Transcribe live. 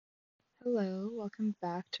Hello, welcome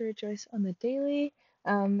back to Rejoice on the Daily.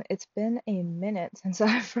 It's been a minute since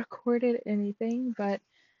I've recorded anything, but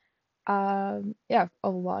yeah, a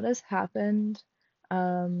lot has happened.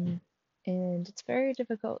 Um, and it's very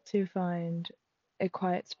difficult to find a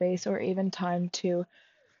quiet space or even time to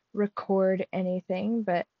record anything,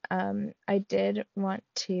 but I did want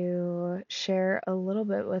to share a little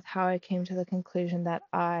bit with how I came to the conclusion that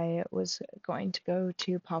I was going to go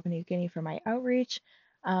to Papua New Guinea for my outreach.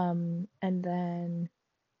 And then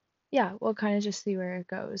yeah, we'll kind of just see where it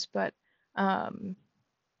goes. But um,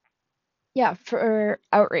 yeah, for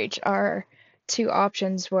outreach, our two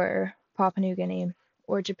options were Papua New Guinea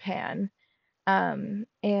or Japan. And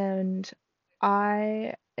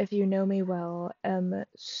if you know me well, am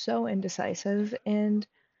so indecisive. And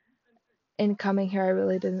in coming here, I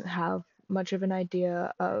really didn't have much of an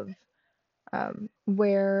idea of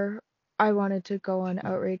where I wanted to go on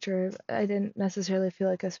outreach, or I didn't necessarily feel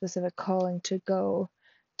like a specific calling to go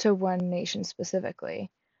to one nation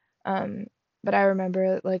specifically. Um, but I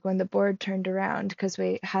remember like when the board turned around because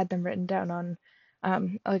we had them written down on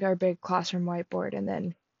like our big classroom whiteboard, and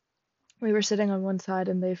then we were sitting on one side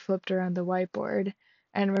and they flipped around the whiteboard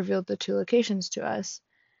and revealed the two locations to us.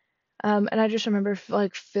 And I just remember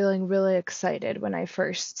like feeling really excited when I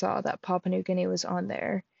first saw that Papua New Guinea was on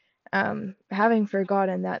there. Having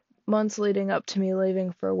forgotten that months leading up to me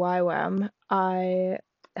leaving for YWAM, I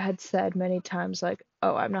had said many times like,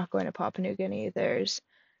 "Oh, I'm not going to Papua New Guinea. There's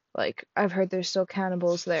like I've heard there's still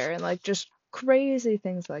cannibals there and like just crazy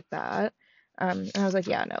things like that." And I was like,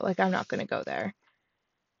 "Yeah, no, like I'm not gonna go there."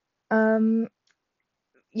 Um,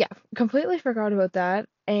 yeah, completely forgot about that,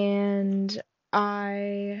 and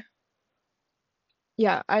I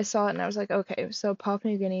I saw it and I was like, okay, so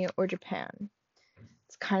Papua New Guinea or Japan.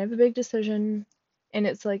 It's kind of a big decision, and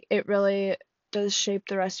it's like it really does shape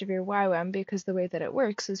the rest of your YWAM because the way that it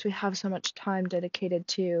works is we have so much time dedicated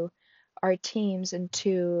to our teams and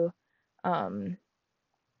to um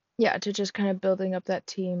to just kind of building up that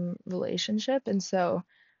team relationship. And so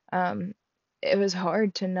um it was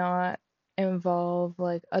hard to not involve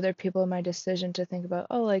like other people in my decision to think about,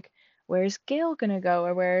 oh, like where's Gail gonna go,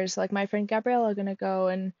 or where's like my friend Gabriella gonna go.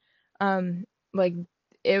 And um like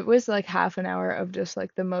it was like half an hour of just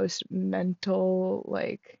like the most mental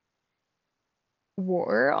like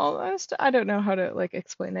war almost. I don't know how to like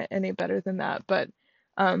explain it any better than that, but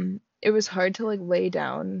it was hard to like lay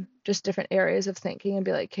down just different areas of thinking and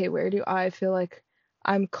be like, okay, where do I feel like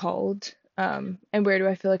I'm called? And where do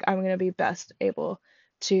I feel like I'm going to be best able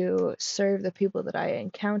to serve the people that I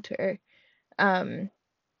encounter? Um,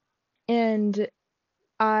 and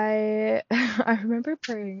I I remember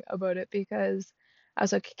praying about it because I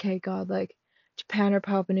was like, okay, God, like Japan or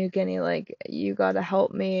Papua New Guinea, like you gotta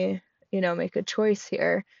help me, make a choice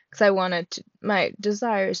here. Because I wanted to, my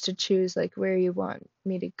desire is to choose like where you want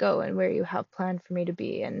me to go and where you have planned for me to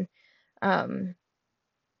be. And um,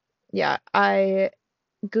 I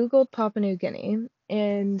Googled Papua New Guinea,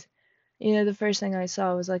 and the first thing I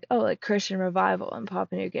saw was like, oh, like Christian revival in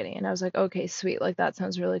Papua New Guinea. And I was like, okay, sweet. Like that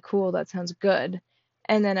sounds really cool. That sounds good.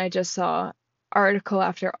 And then I just saw article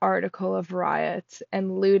after article of riots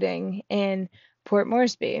and looting in Port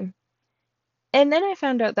Moresby. And then I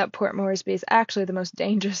found out that Port Moresby is actually the most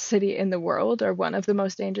dangerous city in the world, or one of the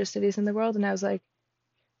most dangerous cities in the world. And I was like,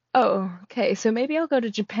 oh, okay, so maybe I'll go to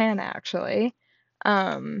Japan actually.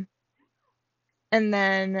 Um, and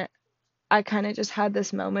then I kind of just had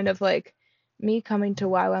this moment of like me coming to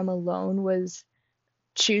Wow I'm Alone was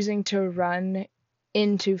choosing to run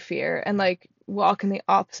into fear and like walk in the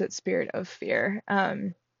opposite spirit of fear.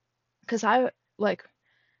 Because I like,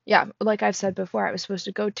 yeah, like I've said before, I was supposed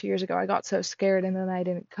to go 2 years ago. I got so scared and then I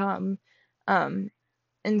didn't come. Um,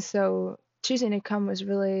 and so choosing to come was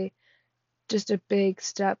really just a big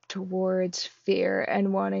step towards fear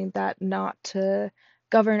and wanting that not to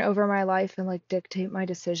govern over my life and like dictate my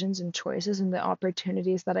decisions and choices and the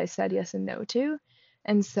opportunities that I said yes and no to.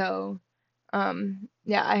 And so,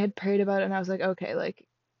 yeah, I had prayed about it and I was like, okay, like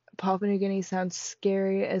Papua New Guinea sounds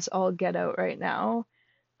scary as all get out right now.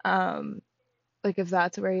 Um, like if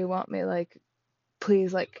that's where you want me, like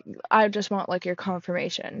please, like I just want like your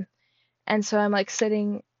confirmation. And so I'm like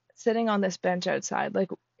sitting on this bench outside, like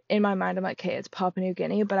in my mind I'm like, okay, it's Papua New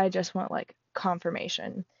Guinea, but I just want like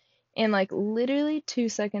confirmation. And like literally 2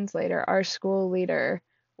 seconds later, our school leader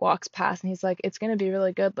walks past and he's like, it's gonna be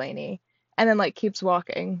really good, Lainey. And then like keeps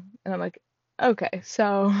walking. And I'm like, okay,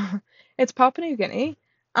 so it's Papua New Guinea.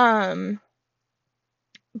 Um,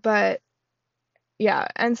 but yeah,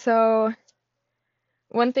 and so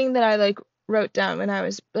one thing that I like wrote down when I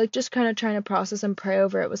was like just kind of trying to process and pray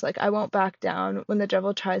over it was like I won't back down when the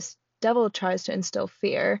devil tries to instill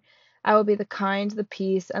fear. I will be the kind, the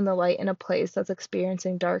peace, and the light in a place that's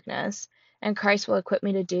experiencing darkness, and Christ will equip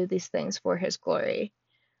me to do these things for his glory.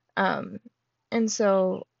 Um, and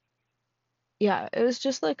so, yeah, it was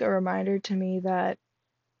just like a reminder to me that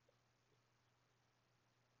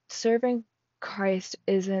serving Christ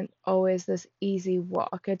isn't always this easy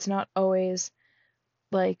walk. It's not always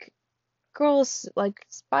like girls like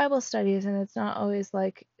Bible studies, and it's not always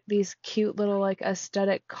like these cute little like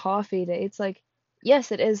aesthetic coffee dates. Like,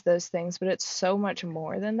 yes, it is those things, but it's so much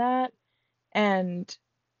more than that. And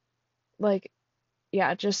like,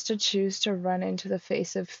 yeah, just to choose to run into the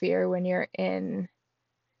face of fear when you're in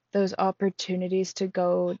those opportunities to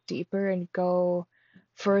go deeper and go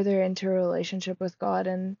further into a relationship with God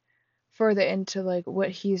and further into like what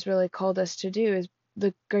he's really called us to do is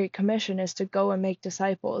the Great Commission is to go and make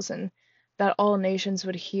disciples, and that all nations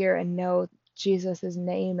would hear and know Jesus'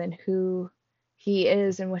 name and who he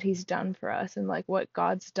is and what he's done for us and like what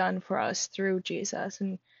God's done for us through Jesus,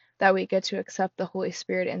 and that we get to accept the Holy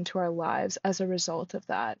Spirit into our lives as a result of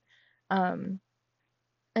that. Um,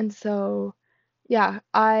 and so yeah,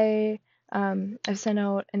 I've sent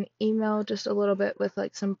out an email just a little bit with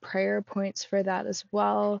like some prayer points for that as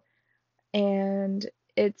well, and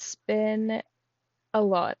it's been a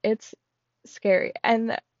lot. It's scary.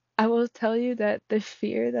 And I will tell you that the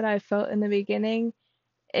fear that I felt in the beginning,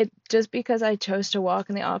 it just because I chose to walk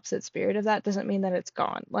in the opposite spirit of that doesn't mean that it's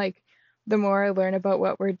gone. Like the more I learn about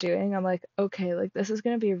what we're doing, I'm like, okay, like this is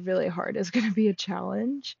going to be really hard. It's going to be a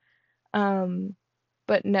challenge. Um,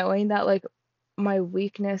 but knowing that like my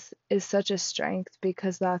weakness is such a strength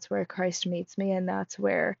because that's where Christ meets me and that's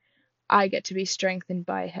where I get to be strengthened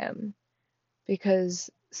by him, because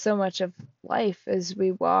so much of life is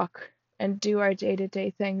we walk and do our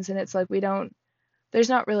day-to-day things, and it's like we don't there's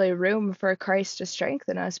not really room for Christ to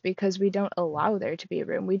strengthen us because we don't allow there to be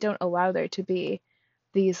room. We don't allow there to be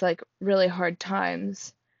these like really hard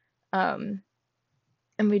times. um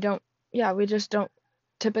and we don't yeah, we just don't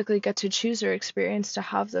typically get to choose or experience to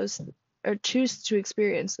have those or choose to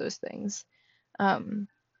experience those things. um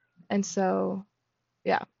and so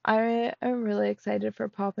yeah, I am really excited for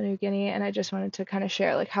Papua New Guinea, and I just wanted to kind of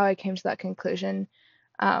share like how I came to that conclusion,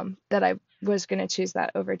 that I was going to choose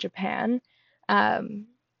that over Japan. Um,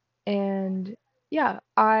 and yeah,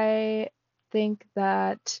 I think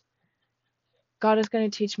that God is going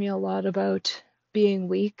to teach me a lot about being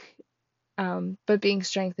weak, but being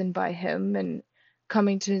strengthened by Him and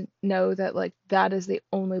coming to know that like that is the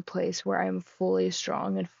only place where I'm fully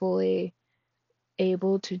strong and fully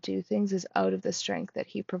able to do things is out of the strength that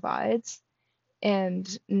He provides and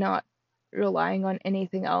not relying on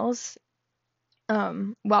anything else.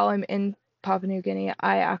 While I'm in Papua New Guinea,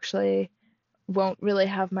 I actually won't really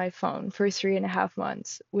have my phone for 3.5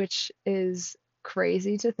 months, which is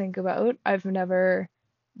crazy to think about. I've never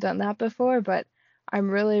done that before, but I'm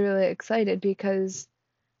really, really excited because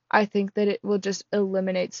I think that it will just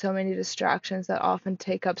eliminate so many distractions that often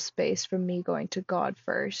take up space from me going to God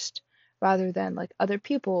first, rather than like other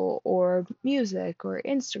people or music or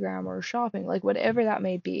Instagram or shopping, like whatever that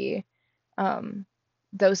may be. um,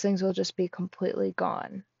 those things will just be completely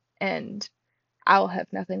gone. And I'll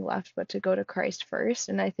have nothing left but to go to Christ first.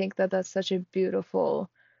 And I think that that's such a beautiful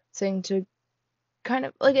thing to kind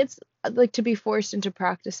of like, it's like to be forced into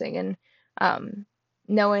practicing and um,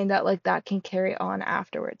 knowing that like that can carry on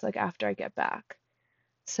afterwards, like after I get back.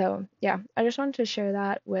 So yeah, I just wanted to share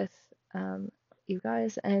that with you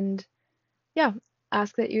guys, and yeah,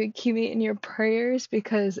 ask that you keep me in your prayers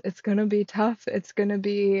because it's gonna be tough. It's gonna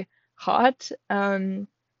be hot.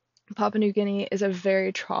 Papua New Guinea is a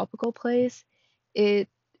very tropical place. It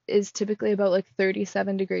is typically about like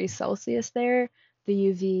 37 degrees Celsius there. The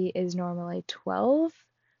UV is normally 12.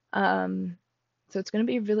 Um, so it's going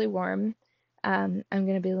to be really warm. I'm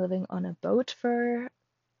going to be living on a boat for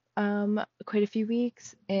quite a few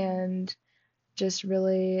weeks and just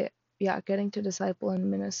really, yeah, getting to disciple and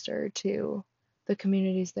minister to the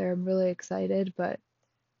communities there. I'm really excited, but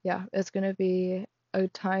yeah, it's going to be a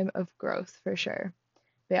time of growth for sure.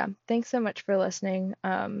 But yeah, thanks so much for listening,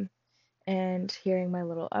 and hearing my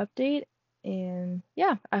little update. And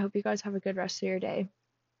yeah, I hope you guys have a good rest of your day.